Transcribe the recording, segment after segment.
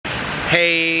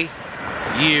Hey,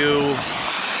 you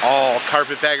all,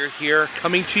 Carpetbagger here,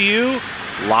 coming to you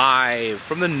live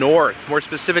from the north. More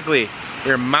specifically,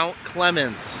 we're in Mount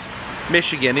Clemens,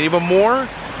 Michigan. And even more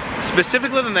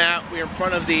specifically than that, we are in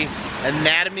front of the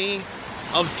Anatomy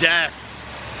of Death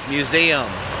Museum.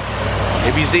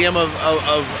 A museum of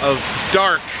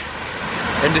dark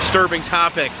and disturbing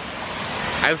topics.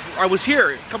 I was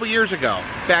here a couple years ago,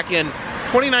 back in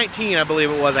 2019, I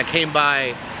believe it was. I came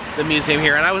by the museum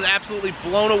here and I was absolutely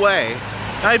blown away.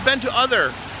 I'd been to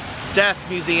other death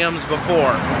museums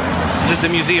before. Just the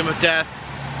Museum of Death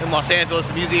in Los Angeles,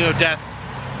 the Museum of Death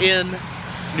in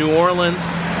New Orleans.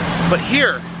 But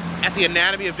here at the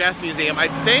Anatomy of Death Museum, I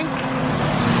think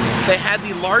they had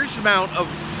the largest amount of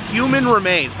human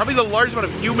remains, probably the largest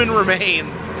amount of human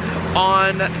remains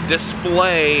on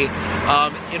display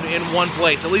in one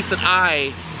place, at least that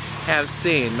I have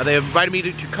seen. Now, they invited me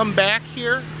to come back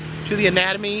here to the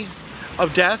Anatomy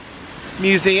of Death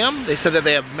Museum. They said that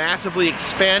they have massively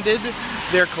expanded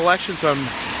their collection, so I'm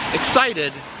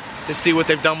excited to see what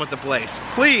they've done with the place.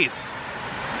 Please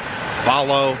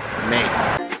follow me.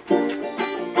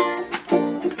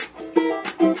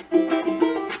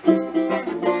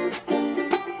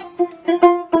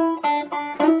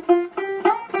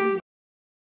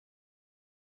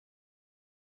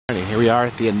 Here we are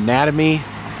at the Anatomy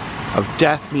of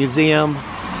Death Museum,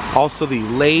 also the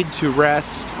laid to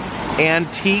rest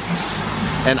antiques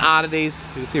and oddities.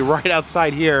 You can see right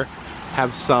outside here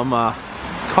have some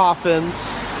coffins.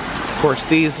 Of course,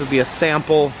 these would be a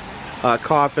sample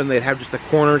coffin. They'd have just the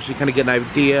corners, so you kind of get an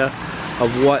idea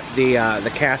of what the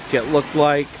casket looked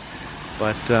like.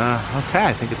 But okay,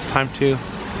 I think it's time to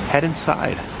head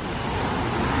inside.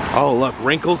 Oh look,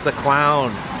 Wrinkles the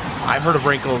Clown. I've heard of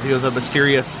Wrinkles. He was a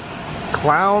mysterious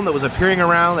clown that was appearing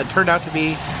around that turned out to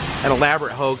be an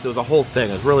elaborate hoax. It was a whole thing.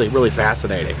 It was really, really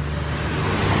fascinating.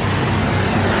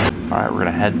 All right, we're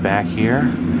gonna head back here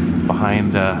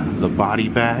behind the body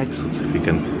bags. Let's see if we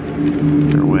can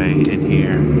get our way in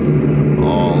here.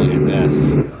 Oh, look at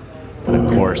this. And of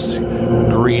course,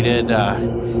 greeted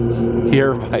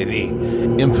here by the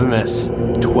infamous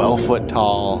 12-foot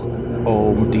tall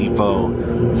Home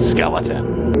Depot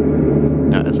skeleton.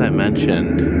 Now, as I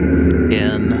mentioned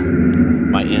in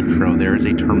my intro, there is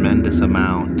a tremendous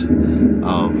amount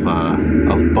of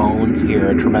bones here,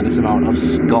 a tremendous amount of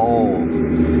skulls.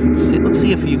 Let's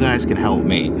see if you guys can help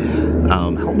me.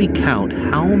 Help me count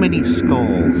how many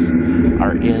skulls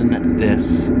are in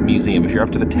this museum. If you're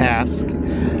up to the task,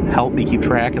 help me keep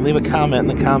track and leave a comment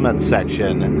in the comment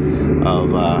section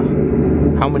of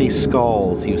how many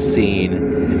skulls you've seen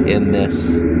in this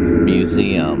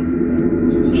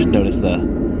museum. Just notice the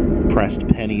pressed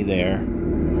penny there.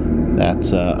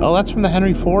 That's oh, that's from the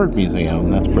Henry Ford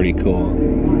Museum. That's pretty cool.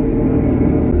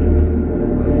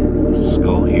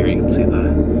 Skull here, you can see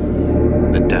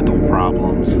the dental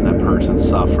problems that person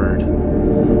suffered.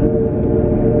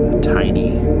 A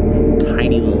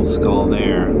tiny little skull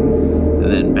there.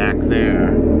 And then back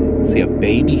there, see a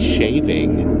baby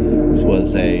shaving. This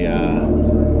was a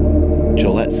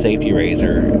Gillette safety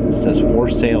razor. It says for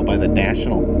sale by the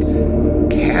National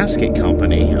Casket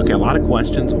Company. Okay, a lot of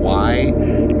questions. Why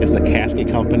is the casket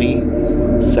company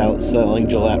selling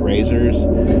Gillette razors?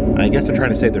 I guess they're trying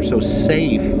to say they're so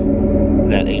safe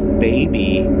that a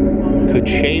baby could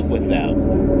shave with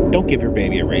them. Don't give your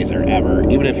baby a razor, ever,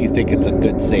 even if you think it's a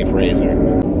good, safe razor.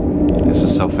 This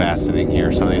is so fascinating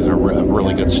here. Some of these are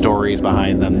really good stories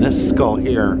behind them. This skull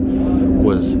here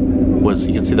was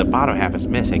you can see the bottom half is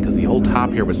missing because the whole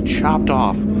top here was chopped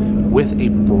off with a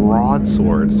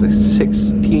broadsword. It's a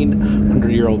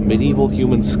 1600-year-old medieval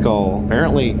human skull,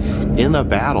 apparently in a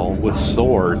battle with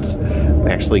swords.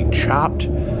 They actually chopped,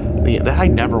 I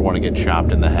never want to get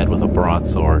chopped in the head with a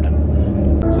broadsword.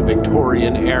 It's a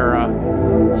Victorian era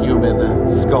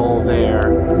human skull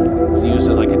there. It's used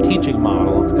as like a teaching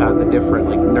model. It's got the different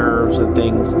like nerves and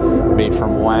things made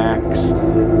from wax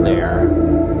there.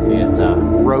 See, it's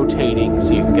rotating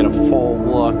so you can get a full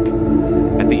look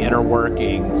at the inner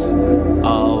workings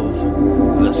of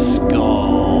the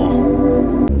skull.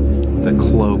 The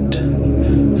cloaked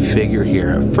figure here.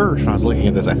 At first, when I was looking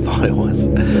at this, I thought it was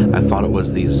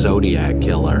the Zodiac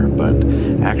Killer, but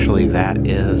actually that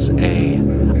is a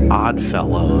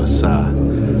Oddfellows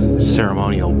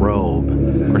ceremonial robe.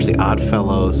 Of course, the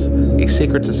Oddfellows, a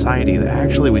secret society that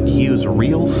actually would use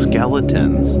real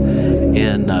skeletons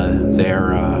in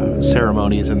their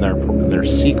ceremonies and their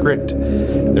secret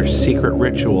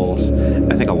rituals.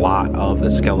 I think a lot of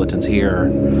the skeletons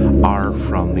here are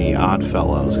from the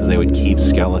Oddfellows because they would keep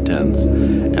skeletons,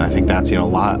 and I think that's, you know, a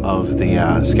lot of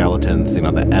the skeletons, you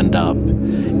know, that end up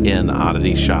in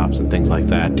oddity shops and things like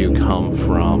that do come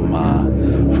from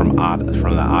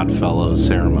the Oddfellows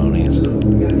ceremonies.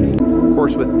 Of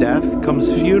course, with death comes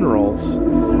funerals.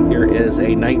 Here is a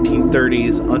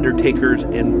 1930s Undertaker's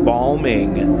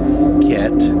embalming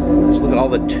kit. Just look at all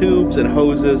the tubes and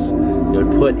hoses you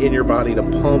would put in your body to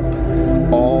pump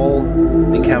all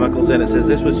the chemicals in. It says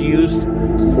this was used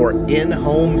for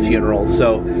in-home funerals,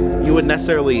 so you wouldn't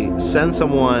necessarily send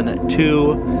someone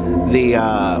to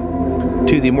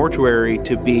the mortuary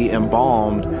to be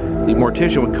embalmed. The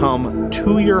mortician would come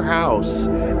to your house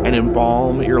and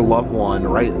embalm your loved one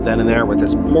right then and there with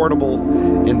this portable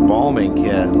embalming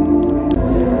kit.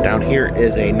 Down here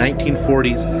is a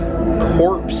 1940s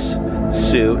corpse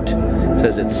suit. It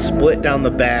says it's split down the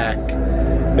back,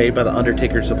 made by the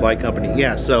Undertaker Supply Company.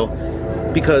 Yeah, so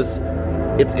because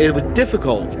it was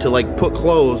difficult to like put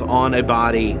clothes on a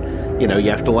body. You know,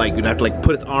 you'd have to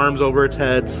put its arms over its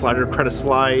head, try to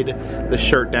slide the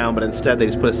shirt down, but instead they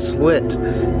just put a slit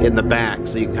in the back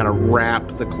so you can kind of wrap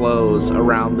the clothes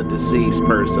around the deceased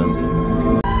person.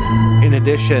 In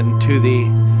addition to the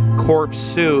corpse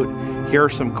suit, here are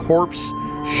some corpse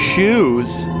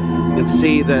shoes. You can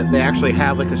see that they actually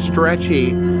have like a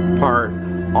stretchy part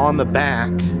on the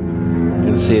back. You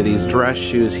can see these dress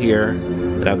shoes here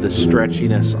that have the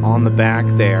stretchiness on the back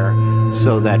there,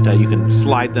 so that you can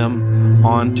slide them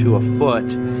onto a foot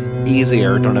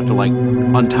easier. Don't have to like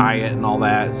untie it and all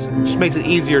that. It just makes it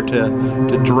easier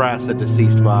to dress a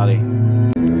deceased body.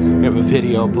 We have a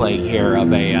video playing here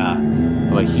of a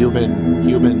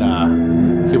human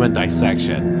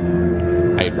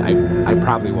dissection. I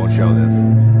probably won't show this.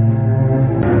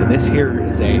 And this here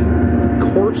is a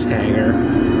corpse hanger.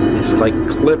 This like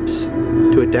clips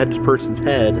to a dead person's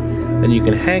head, and you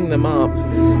can hang them up,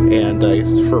 and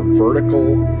it's for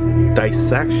vertical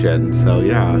dissection. So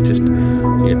yeah, just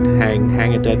you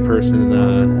hang a dead person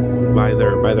by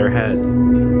their head.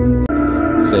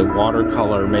 It's a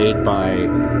watercolor made by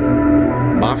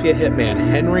Mafia hitman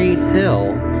Henry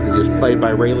Hill. He was played by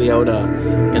Ray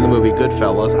Liotta in the movie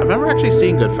Goodfellas. I've never actually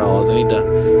seen Goodfellas. I need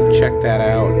to check that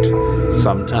out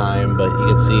sometime. But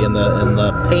you can see in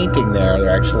the painting there,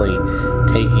 they're actually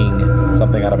taking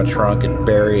something out of a trunk and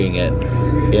burying it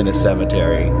in a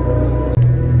cemetery.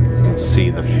 You can see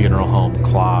the funeral home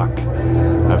clock.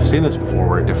 I've seen this before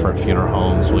where different funeral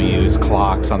homes will use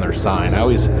clocks on their sign. I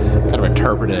always kind of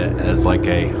interpret it as like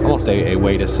almost a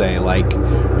way to say like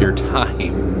your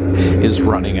time is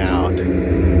running out.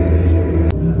 You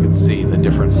can see the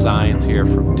different signs here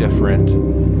from different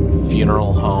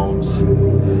funeral homes.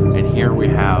 And here we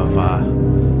have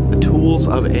the tools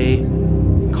of a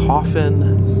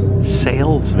coffin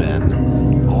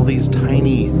salesman. All these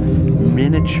tiny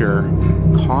miniature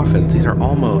coffins. These are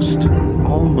almost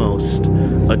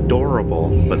adorable,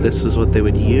 but this is what they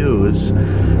would use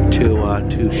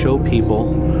to show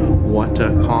people what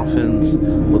coffins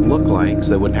would look like, so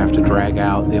they wouldn't have to drag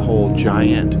out the whole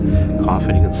giant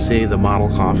coffin. You can see the model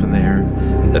coffin there,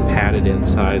 the padded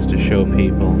insides to show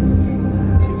people.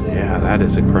 Yeah, that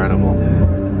is incredible.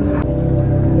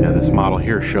 Yeah, this model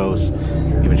here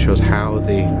even shows how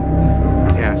the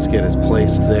casket is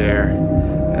placed there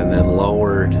and then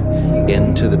lowered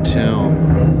into the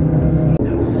tomb.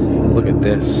 Look at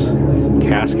this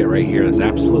casket right here. This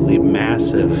absolutely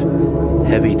massive,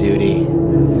 heavy-duty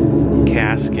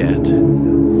casket.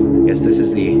 I guess this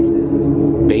is the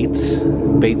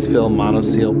Batesville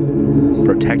Monoseal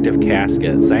Protective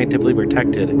Casket, scientifically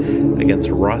protected against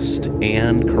rust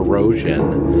and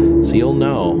corrosion. So you'll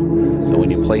know that when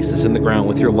you place this in the ground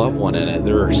with your loved one in it,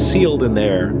 they're sealed in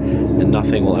there and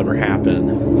nothing will ever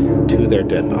happen to their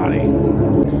dead body.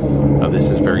 Now, this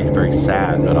is very, very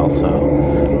sad, but also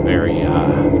very,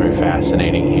 very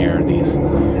fascinating here. These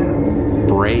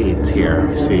braids here,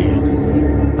 see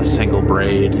a single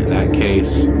braid in that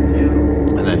case,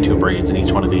 and then two braids in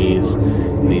each one of these.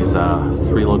 These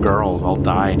three little girls all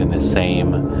died in the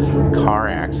same car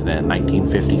accident in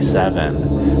 1957.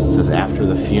 It says after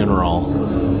the funeral,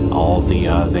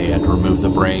 they had removed the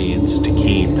braids to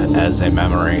keep as a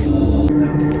memory.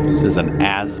 This is an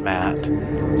Asmat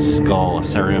skull, a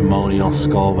ceremonial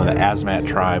skull by the Asmat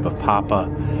tribe of Papua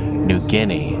New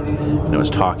Guinea. And it was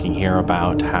talking here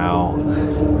about how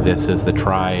this is the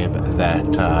tribe that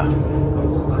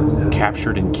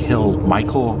captured and killed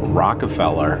Michael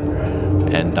Rockefeller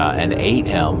and ate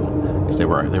him because they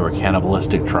were a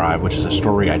cannibalistic tribe, which is a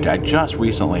story I just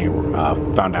recently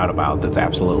found out about. That's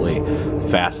absolutely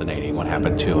fascinating. What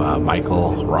happened to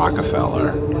Michael Rockefeller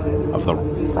of the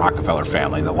Rockefeller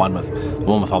family, the one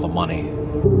with all the money.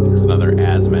 There's another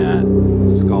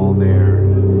Asmat skull there.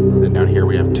 And down here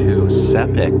we have two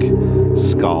Sepik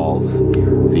skulls.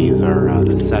 These are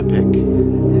the Sepik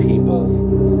people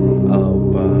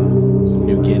of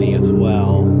New Guinea as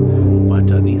well.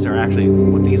 But these are actually,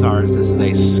 what these are is this is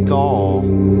a skull,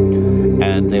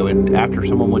 and they would, after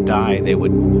someone would die, they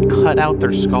would cut out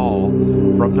their skull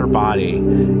from their body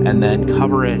and then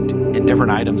cover it in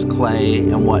different items, clay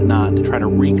and whatnot, to try to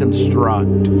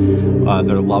reconstruct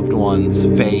their loved one's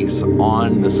face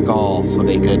on the skull, so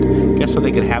they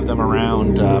could have them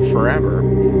around forever.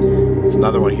 There's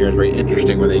another one here, is very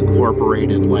interesting, where they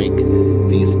incorporated like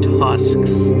these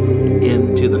tusks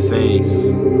into the face.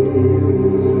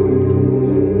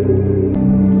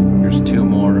 There's two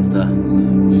more of the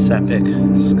Sepik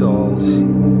skulls.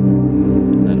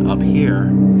 And then up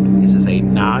here, this is a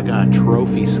Naga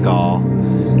trophy skull.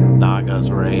 Nagas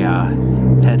were a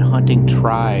head hunting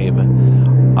tribe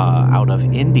out of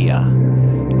India.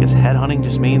 Because head hunting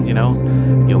just means, you know,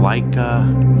 you like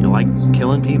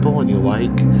killing people and you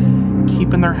like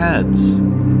keeping their heads.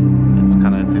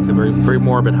 It's a very, very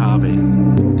morbid hobby.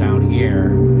 Down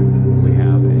here we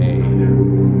have a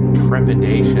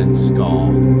trepidation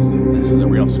skull. This is a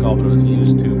real skull, but it was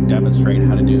used to demonstrate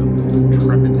how to do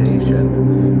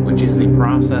trepidation, which is the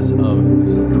process of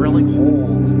drilling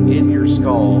holes in your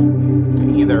skull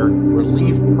to either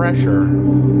relieve pressure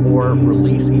or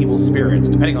release evil spirits,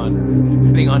 depending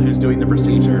on who's doing the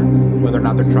procedure, whether or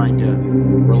not they're trying to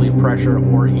relieve pressure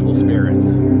or evil spirits.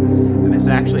 And it's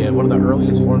actually one of the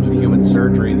earliest forms of human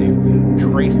surgery. They've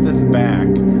traced this back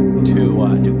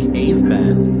to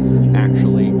cavemen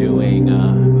actually doing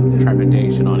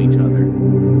trepidation on each other.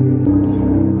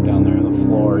 Down there on the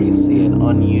floor, you see an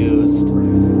unused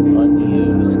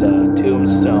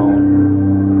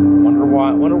tombstone. Wonder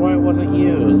why it wasn't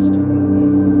used.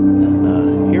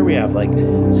 And here we have, like,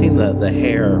 seeing the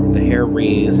hair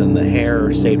wreaths, and the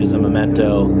hair saved as a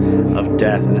memento of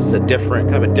death. This is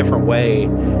kind of a different way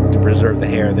to preserve the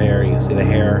hair there. You can see the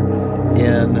hair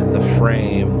in the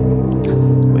frame.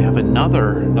 We have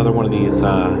another one of these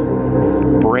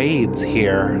braids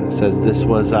here. It says this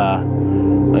was a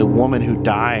woman who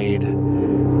died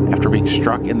after being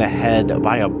struck in the head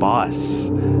by a bus.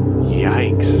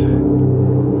 Yikes.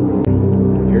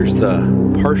 Here's the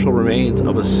partial remains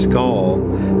of a skull.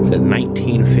 It said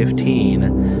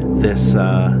 1915.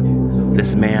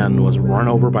 This man was run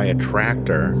over by a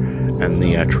tractor, and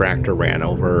the tractor ran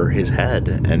over his head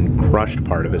and crushed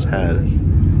part of his head.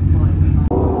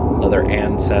 Another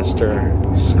ancestor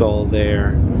skull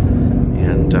there.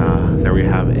 And there we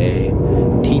have a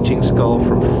teaching skull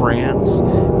from France.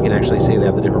 You can actually see they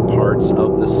have the different parts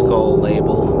of the skull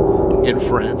labeled in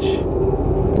French.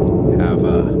 Have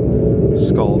a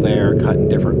skull there cut in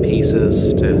different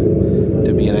pieces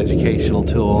to be an educational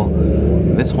tool.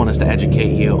 And this one is to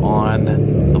educate you on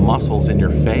the muscles in your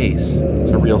face.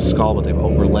 It's a real skull, but they've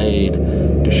overlaid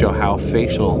to show how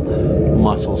facial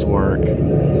muscles work,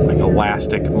 like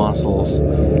elastic muscles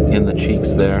in the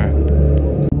cheeks there.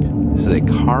 This is a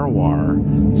Karwar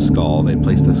skull. They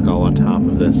placed the skull on top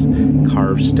of this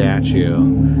carved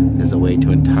statue as a way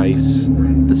to entice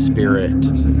the spirit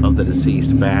of the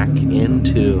deceased back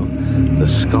into the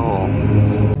skull.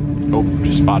 Oh,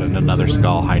 just spotted another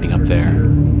skull hiding up there.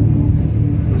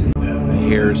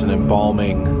 Here's an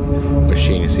embalming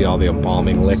machine. You see all the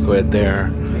embalming liquid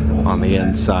there on the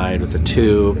inside with the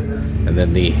tube, and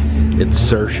then the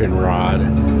insertion rod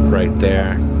right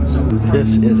there.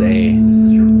 This is a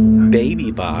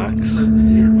baby box,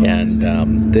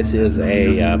 and this is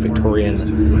a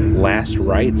Victorian last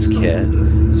rites kit.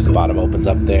 The bottom opens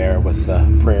up there with the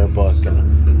prayer book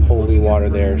and holy water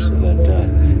there, so that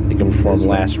they can perform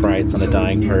last rites on a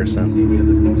dying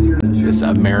person. This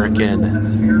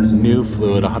American new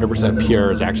fluid, 100%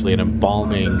 pure, is actually an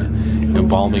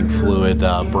embalming fluid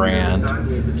brand.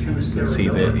 You can see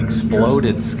the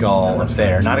exploded skull up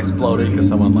there. Not exploded because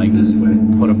someone like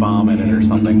put a bomb in it or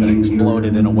something, but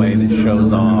exploded in a way that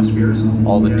shows off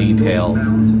all the details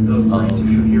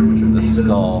of the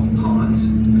skull.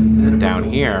 And down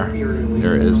here,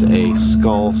 there is a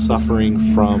skull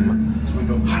suffering from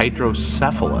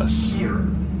hydrocephalus.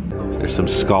 There's some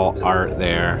skull art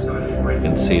there. You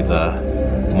can see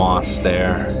the moss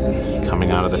there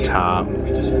coming out of the top.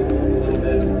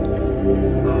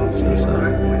 See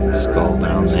some skull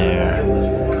down there.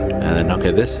 And then,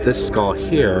 okay, this skull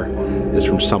here is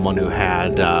from someone who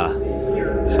had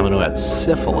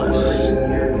syphilis.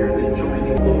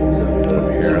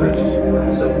 Here,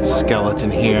 this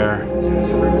skeleton here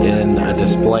in a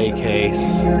display case.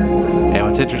 And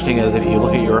what's interesting is if you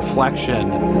look at your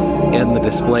reflection in the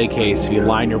display case, if you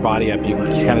line your body up, you can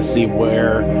kind of see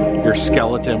where your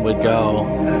skeleton would go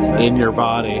in your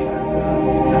body.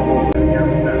 Oh,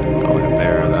 look at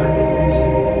there,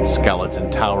 the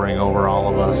skeleton towering over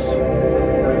all of us.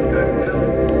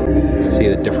 See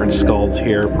the different skulls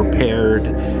here prepared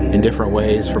in different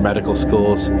ways for medical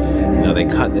schools. You know, they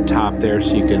cut the top there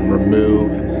so you can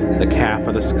remove the cap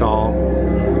of the skull.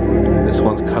 This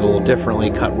one's cut a little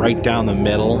differently, cut right down the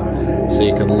middle so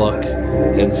you can look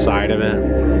inside of it.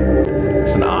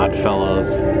 It's an Oddfellows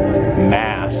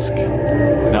mask.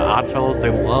 Now Oddfellows, they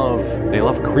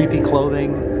love creepy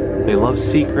clothing, they love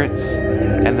secrets,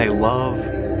 and they love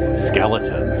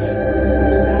skeletons.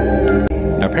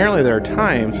 Now, apparently there are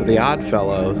times with the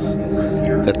Oddfellows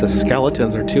that the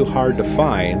skeletons are too hard to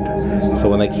find, so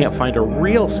when they can't find a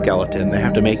real skeleton, they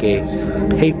have to make a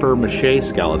paper mache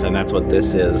skeleton. That's what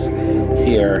this is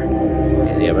here.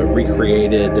 You have a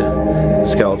recreated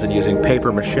skeleton using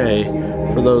paper mache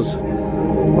for those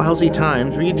lousy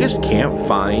times where you just can't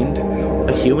find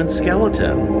a human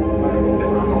skeleton.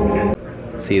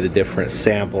 See the different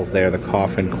samples there, the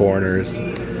coffin corners.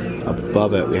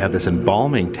 Above it we have this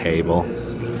embalming table,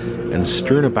 and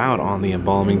strewn about on the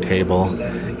embalming table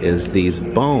is these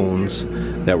bones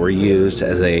that were used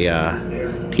as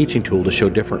a teaching tool to show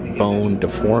different bone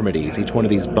deformities. Each one of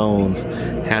these bones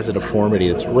has a deformity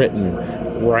that's written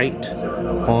right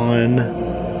on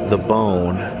the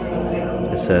bone.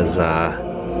 It says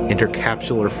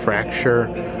intercapsular fracture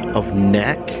of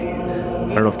neck.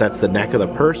 I don't know if that's the neck of the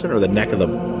person or the neck of the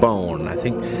bone. I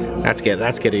think that's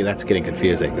getting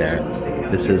confusing there.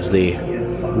 This is the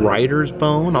writer's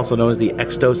bone, also known as the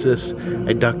exostosis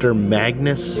adductor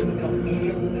magnus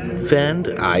fend.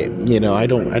 I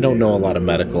don't know a lot of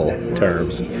medical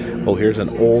terms. Oh, here's an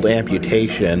old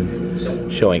amputation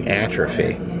showing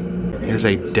atrophy. Here's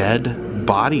a dead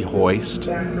body hoist.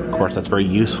 Of course, that's very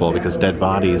useful because dead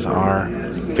bodies are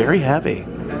very heavy.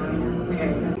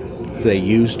 They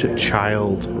used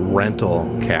child rental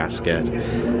casket,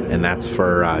 and that's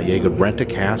for you could rent a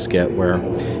casket where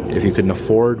if you couldn't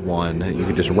afford one, you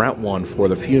could just rent one for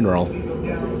the funeral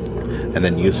and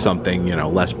then use something, you know,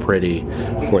 less pretty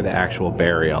for the actual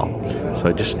burial.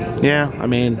 So just, yeah, I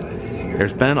mean,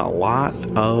 there's been a lot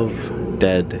of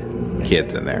dead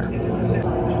kids in there.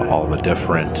 So all the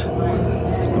different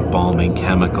embalming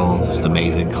chemicals, an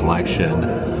amazing collection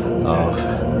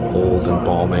of old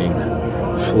embalming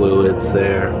fluids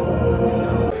there.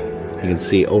 You can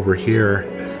see over here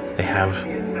they have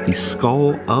the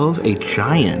skull of a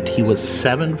giant. He was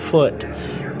 7 foot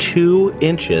 2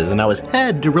 inches, and now his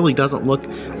head really doesn't look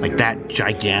like that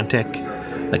gigantic.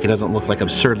 Like, it doesn't look like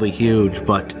absurdly huge,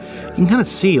 but you can kind of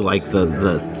see like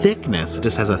the thickness. It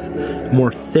just has a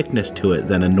more thickness to it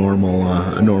than a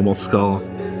normal skull.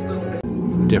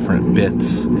 Different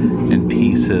bits and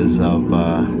pieces of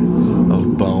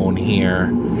bone here.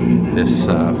 This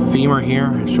femur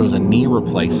here shows a knee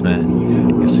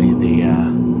replacement. You see the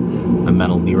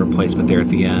metal knee replacement there at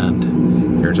the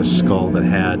end. There's a skull that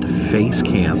had face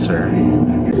cancer.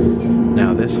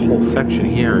 Now this whole section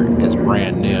here is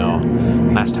brand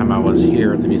new. Last time I was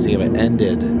here at the museum, it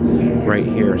ended right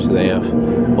here, so they have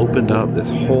opened up this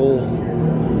whole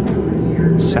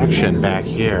section back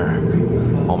here.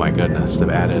 Oh my goodness, they've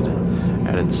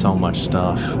added so much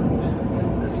stuff.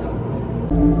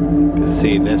 You can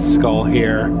see this skull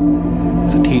here.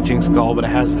 It's a teaching skull, but it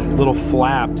has little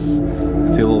flaps. You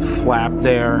can see a little flap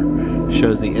there.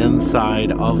 Shows the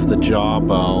inside of the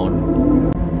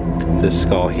jawbone. This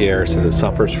skull here says it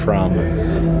suffers from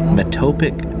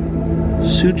metopic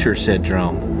suture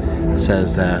syndrome. It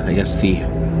says that, I guess, the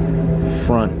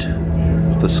front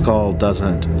of the skull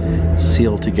doesn't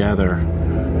seal together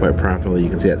quite properly. You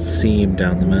can see that seam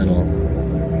down the middle.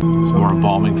 Some more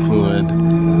embalming fluid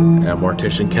and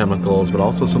mortician chemicals, but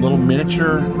also some little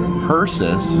miniature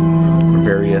hearses from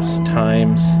various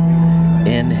times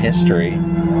in history.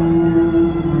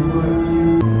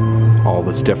 All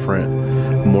this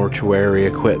different mortuary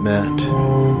equipment.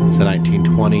 It's the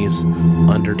 1920s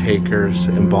undertaker's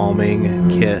embalming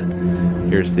kit.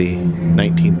 Here's the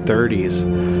 1930s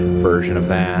version of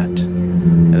that.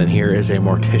 And then here is a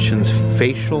mortician's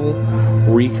facial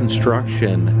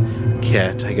reconstruction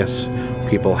kit. I guess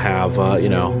people have, you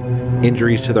know,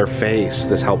 injuries to their face.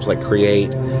 This helps like create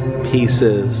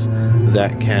pieces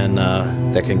that can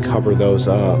cover those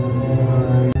up.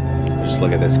 Just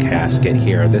look at this casket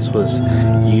here. This was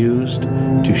used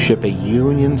to ship a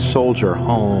Union soldier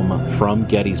home from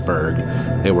Gettysburg.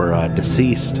 They were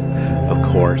deceased, of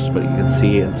course, but you can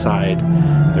see inside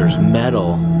there's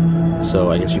metal.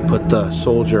 So I guess you put the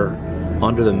soldier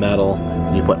under the metal,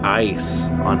 and you put ice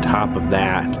on top of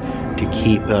that to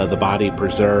keep the body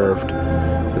preserved.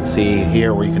 You can see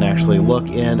here where you can actually look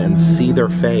in and see their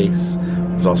face.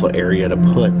 There's also an area to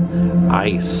put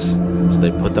ice. So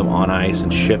they put them on ice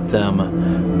and ship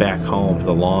them back home for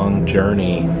the long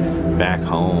journey back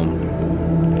home.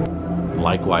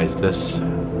 Likewise, this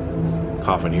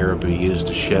coffin here would be used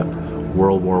to ship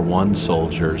World War I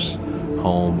soldiers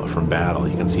home from battle.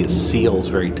 You can see it seals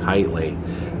very tightly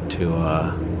to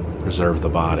preserve the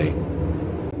body.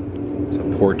 It's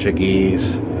a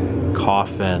Portuguese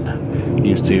coffin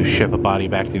used to ship a body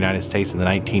back to the United States in the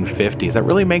 1950s. That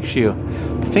really makes you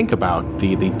think about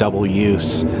the double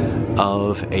use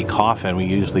of a coffin. We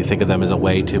usually think of them as a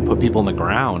way to put people in the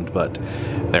ground, but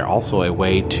they're also a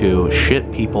way to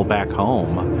ship people back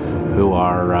home who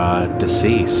are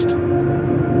deceased.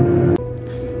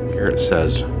 Here it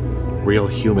says real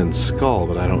human skull,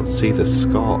 but I don't see the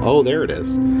skull. Oh, there it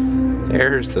is.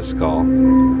 There's the skull.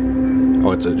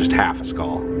 Oh, it's just half a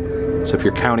skull. So if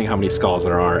you're counting how many skulls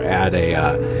there are, add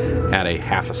a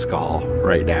half a skull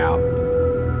right now.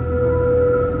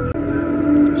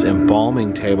 This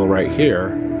embalming table right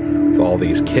here with all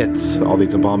these kits, all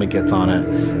these embalming kits on it,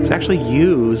 it's actually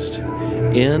used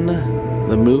in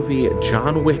the movie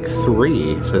John Wick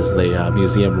 3. It says the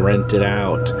museum rented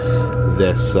out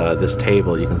this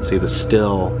table. You can see the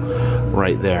still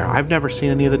right there. I've never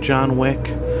seen any of the John Wick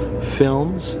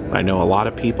films. I know a lot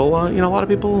of people, a lot of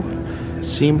people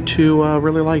seem to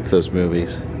really like those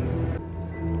movies.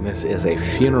 This is a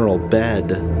funeral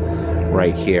bed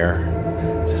right here.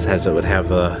 This says it would have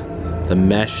the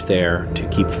mesh there to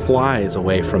keep flies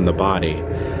away from the body,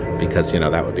 because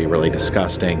that would be really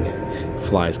disgusting if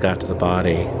flies got to the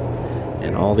body.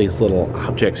 And all these little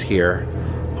objects here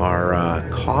are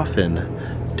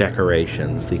coffin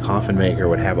decorations. The coffin maker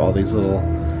would have all these little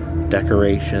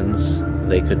decorations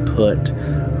they could put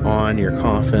on your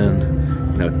coffin.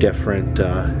 Different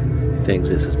things.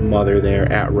 This is mother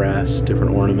there at rest,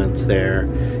 different ornaments there.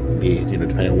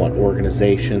 Depending on what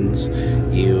organizations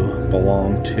you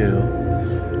belong to.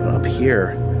 Up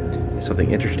here is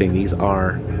something interesting. These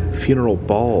are funeral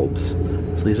bulbs.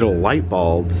 So these are light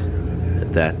bulbs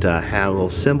that have little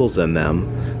symbols in them.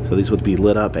 So these would be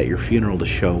lit up at your funeral to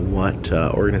show what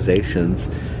organizations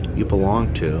you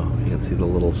belong to. You can see the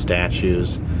little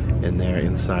statues in there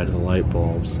inside of the light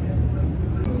bulbs.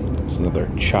 There's another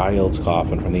child's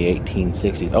coffin from the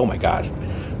 1860s. Oh my gosh,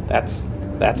 that's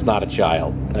not a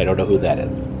child. I don't know who that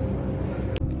is.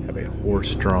 Have a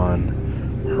horse-drawn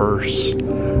hearse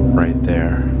right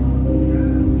there.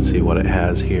 See what it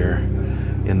has here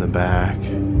in the back.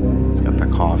 It's got the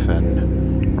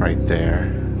coffin right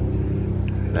there.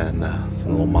 Then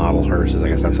some little model hearses. I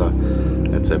guess that's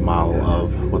a model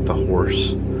of what the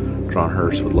horse-drawn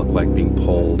hearse would look like being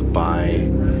pulled by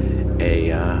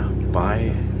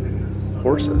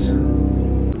horses.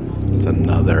 It's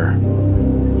another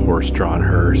horse-drawn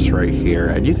hearse right here,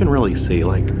 and you can really see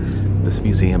this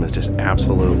museum is just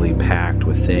absolutely packed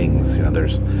with things.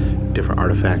 There's different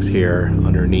artifacts here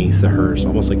underneath the hearse.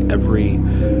 Almost like every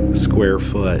square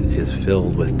foot is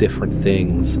filled with different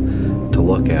things to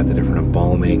look at. The different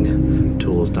embalming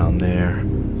tools down there.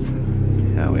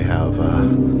 Yeah, we have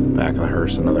back of the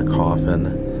hearse another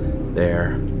coffin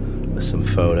there with some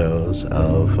photos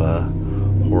of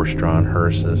horse-drawn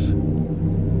hearses.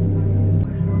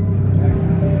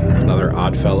 Another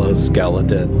Oddfellows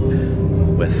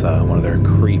skeleton with one of their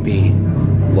creepy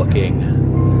looking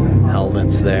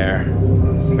helmets there.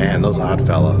 Man, those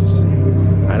Oddfellows.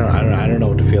 I don't know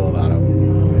what to feel about them.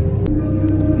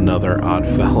 Another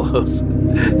Oddfellows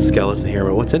skeleton here.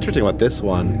 But what's interesting about this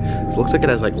one is it looks like it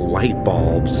has light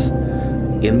bulbs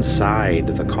inside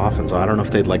the coffin. So I don't know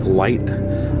if they'd light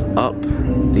up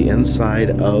the inside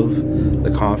of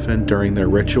the coffin during their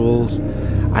rituals.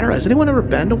 I don't know, has anyone ever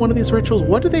been to one of these rituals?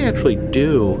 What do they actually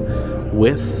do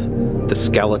with the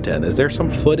skeleton? Is there some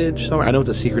footage somewhere? I know it's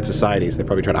a secret society, so they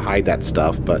probably try to hide that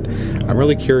stuff, but I'm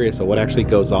really curious of what actually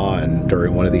goes on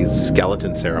during one of these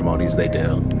skeleton ceremonies they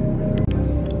do.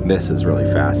 This is really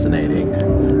fascinating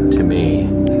to me.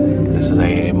 This is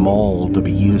a mold to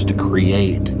be used to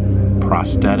create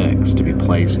prosthetics to be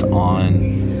placed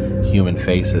on human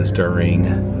faces during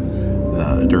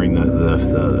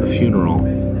the funeral,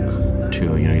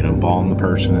 to embalm the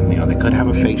person, and they could have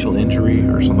a facial injury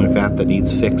or something like that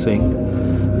needs fixing.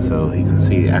 So you can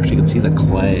see, actually you can see the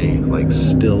clay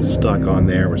still stuck on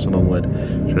there, where someone would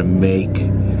try to make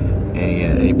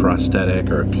a prosthetic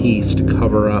or a piece to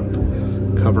cover up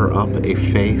a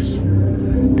face.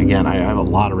 Again, I have a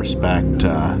lot of respect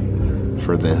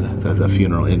for the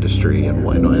funeral industry and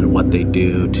what they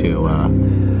do to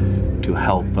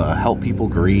help people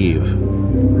grieve.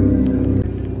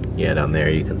 Yeah, down there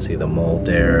you can see the mold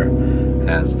there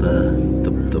has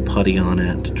the putty on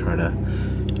it to try to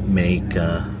make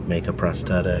a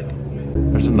prosthetic.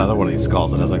 There's another one of these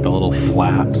skulls that has like the little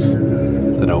flaps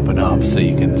that open up so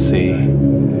you can see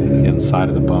inside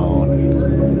of the bone.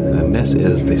 And this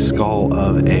is the skull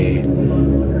of a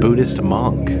Buddhist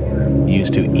monk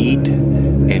used to eat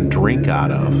and drink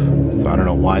out of. So I don't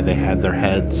know why they had their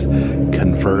heads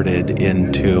converted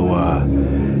into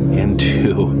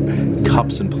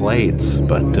cups and plates,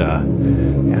 but yeah,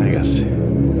 I guess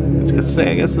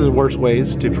there's worse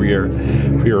ways for your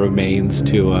remains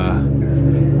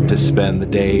to spend the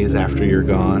days after you're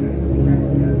gone.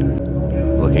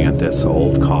 Looking at this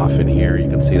old coffin here, you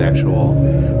can see the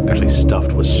actually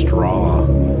stuffed with straw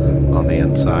on the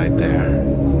inside there.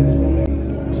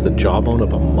 It's the jawbone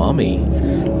of a mummy.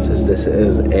 It says this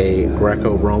is a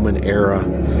Greco-Roman era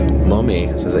mummy.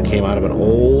 It says it came out of an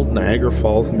old Niagara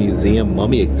Falls Museum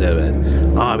mummy exhibit.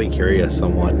 Oh, I'd be curious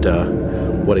on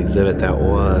what exhibit that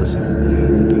was.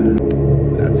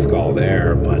 That skull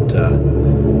there, but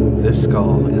this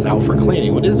skull is out for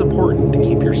cleaning. It is important to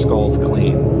keep your skulls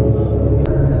clean.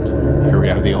 Here we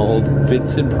have the old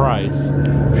Vincent Price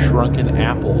Shrunken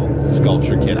Apple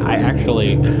sculpture kit. I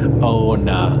actually own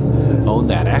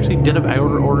that. I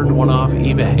ordered one off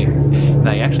eBay, and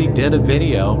I actually did a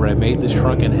video where I made the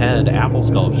shrunken head apple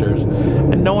sculptures,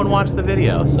 and no one watched the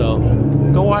video, so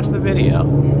go watch the video.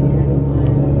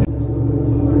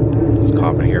 This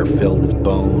coffin here filled with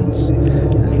bones,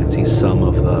 and you can see some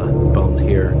of the bones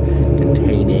here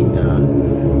containing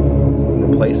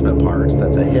replacement parts.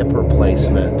 That's a hip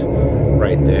replacement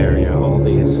right there. Yeah, all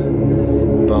these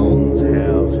bones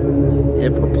have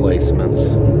hip replacements.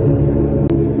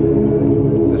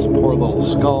 This poor little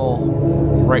skull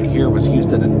right here was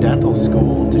used at a dental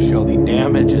school to show the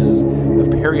damages of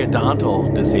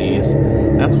periodontal disease.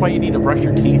 That's why you need to brush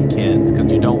your teeth, kids, because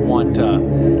you don't want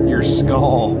your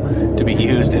skull to be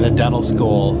used in a dental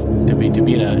school to be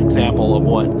an example of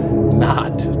what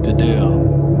not to do.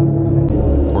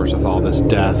 Of course, with all this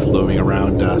death looming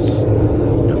around us,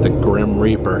 we have the Grim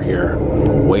Reaper here,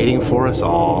 waiting for us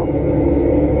all.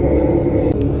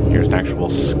 Here's an actual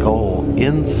skull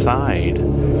inside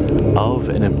of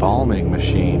an embalming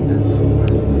machine.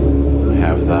 We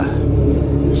have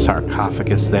the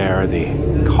sarcophagus there,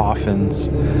 the coffins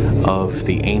of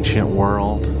the ancient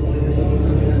world.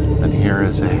 And here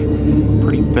is a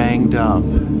pretty banged up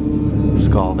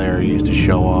skull there used to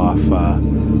show off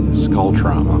skull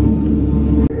trauma.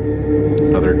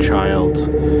 Another child's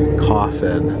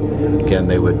coffin. Again,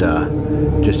 they would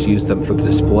just use them for the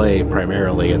display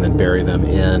primarily and then bury them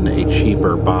in a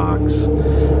cheaper box.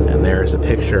 And there's a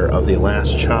picture of the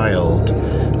last child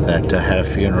that had a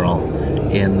funeral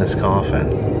in this coffin.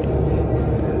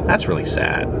 That's really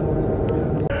sad.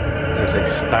 There's a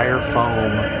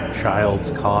styrofoam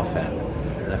child's coffin.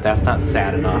 And if that's not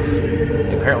sad enough,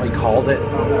 they apparently called it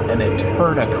an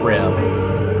Eterna crib.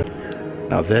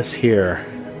 Now this here,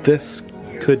 this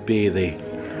could be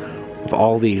of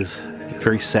all these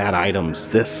very sad items,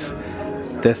 this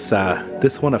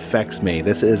one affects me.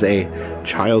 This is a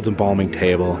child's embalming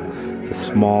table. The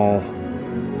small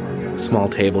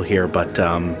table here, but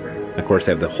of course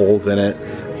they have the holes in it.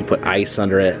 You put ice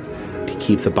under it to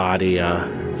keep the body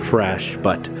fresh,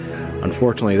 but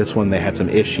unfortunately this one they had some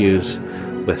issues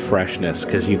with freshness,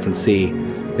 because you can see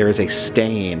there is a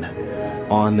stain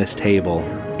on this table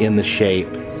in the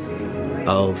shape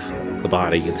of the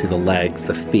body. You can see the legs,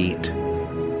 the feet,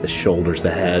 the shoulders, the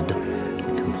head,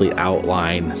 the complete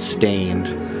outline stained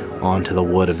onto the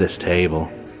wood of this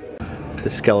table.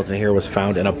 This skeleton here was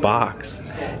found in a box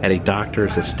at a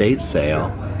doctor's estate sale,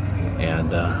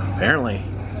 and apparently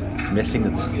missing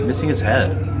his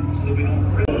head.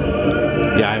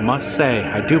 Yeah, I must say,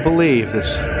 I do believe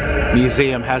this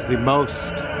museum has the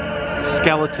most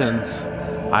skeletons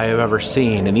I have ever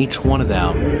seen, and each one of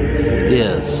them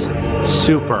is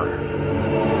super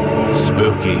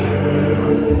spooky.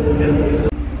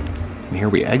 And here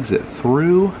we exit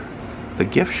through the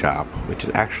gift shop, which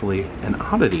is actually an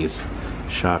oddities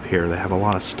shop here. They have a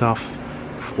lot of stuff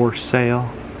for sale.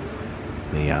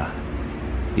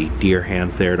 The deer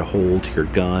hands there to hold your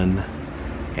gun,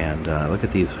 and look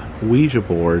at these Ouija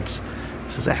boards.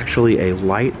 This is actually a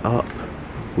light up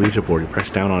Ouija board. You press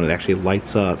down on it, it actually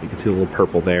lights up. You can see the little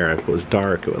purple there. If it was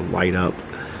dark, it would light up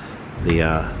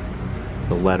the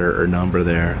letter or number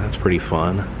there. That's pretty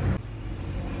fun.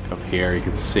 Come up here, you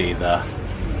can see the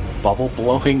bubble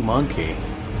blowing monkey.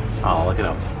 Oh, look at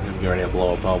him. He's getting ready to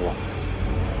blow a bubble.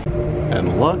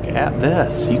 And look at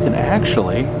this. You can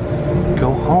actually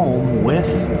go home with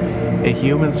a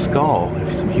human skull.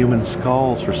 There's some human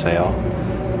skulls for sale.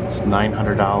 It's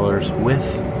 $900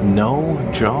 with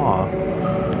no jaw.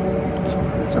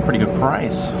 It's a pretty good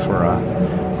price for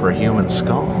a human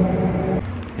skull.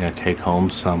 Yeah, take home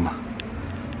some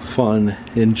fun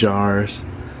in jars.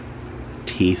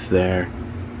 Teeth there.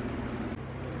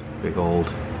 Big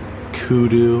old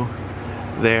kudu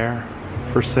there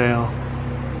for sale.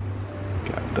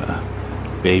 Got the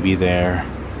baby there.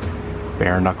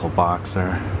 Bare knuckle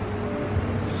boxer.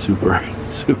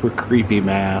 Super creepy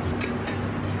mask.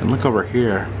 And look over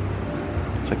here.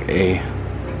 It's like a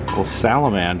little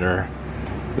salamander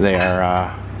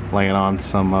there laying on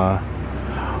some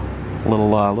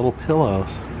little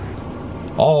pillows.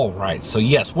 All right, so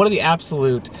yes, one of the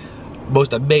absolute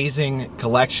most amazing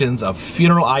collections of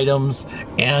funeral items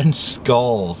and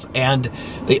skulls. And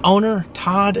the owner,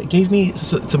 Todd, gave me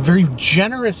some very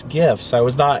generous gifts. I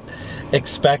was not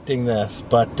expecting this,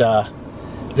 but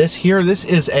this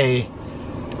is a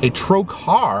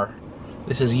trocar.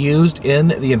 This is used in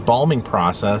the embalming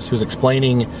process. He was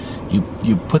explaining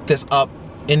you put this up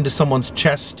into someone's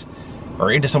chest,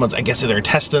 or into someone's, I guess, their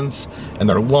intestines and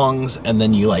their lungs, and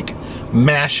then you like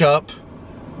mash up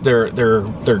their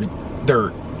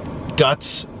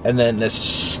guts, and then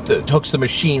this hooks the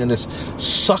machine, and this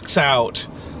sucks out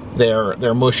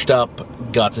their mushed up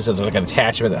guts. It says there's like an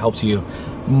attachment that helps you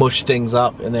mush things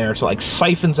up in there, so it like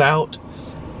siphons out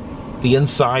the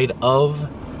inside of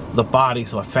the body.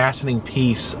 So a fascinating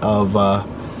piece of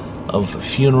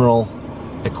funeral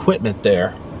equipment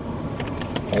there.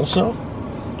 Also,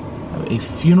 a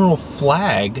funeral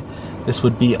flag. This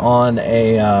would be on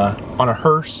a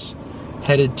hearse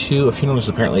headed to a funeral. This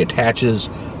apparently attaches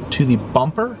to the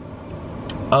bumper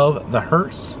of the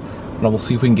hearse. And we'll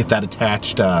see if we can get that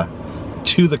attached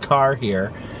to the car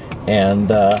here.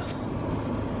 And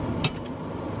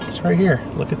it's right here.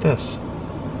 Look at this.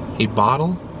 A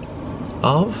bottle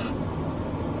of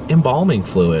embalming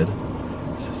fluid.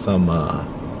 Some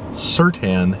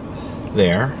Sertan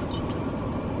there.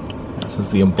 This is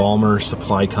the embalmer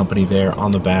supply company there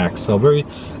on the back. So very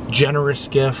generous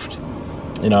gift.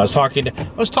 You know, I was talking to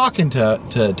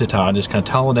Todd, just kind of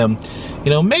telling him, you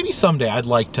know, maybe someday I'd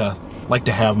like to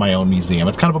have my own museum.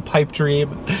 It's kind of a pipe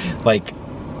dream. Like,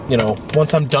 you know,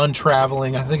 once I'm done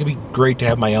traveling, I think it'd be great to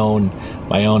have my own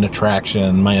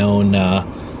attraction, my own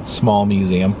small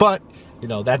museum. But you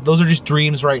know, those are just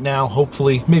dreams right now.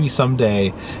 Hopefully, maybe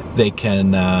someday they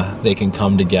can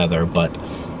come together. But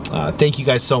thank you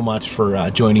guys so much for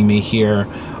joining me here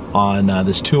on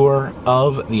this tour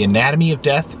of the Anatomy of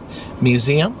Death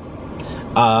Museum.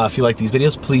 If you like these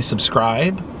videos, please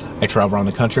subscribe. I travel around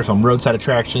the country from roadside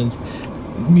attractions,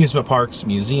 amusement parks,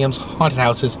 museums, haunted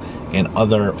houses, and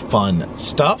other fun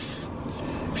stuff.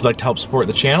 If you'd like to help support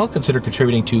the channel, consider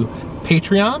contributing to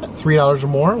Patreon. $3 or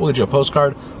more will get you a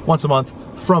postcard once a month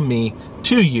from me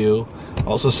to you.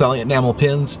 Also selling enamel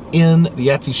pins in the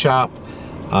Etsy shop.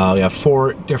 We have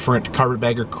 4 different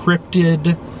Carpetbagger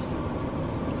cryptid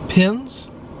pins.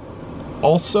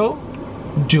 Also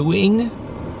doing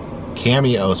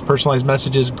cameos, personalized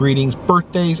messages, greetings,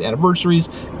 birthdays, anniversaries,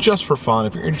 just for fun.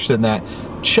 If you're interested in that,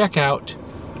 check out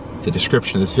the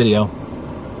description of this video,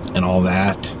 and all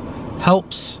that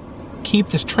helps keep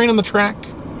this train on the track,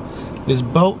 this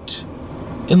boat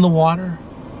in the water,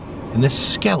 and this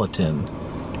skeleton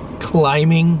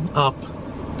climbing up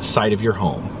the side of your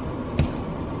home.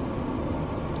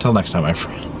 Till next time, my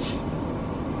friends,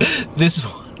 this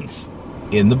one's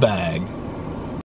in the bag.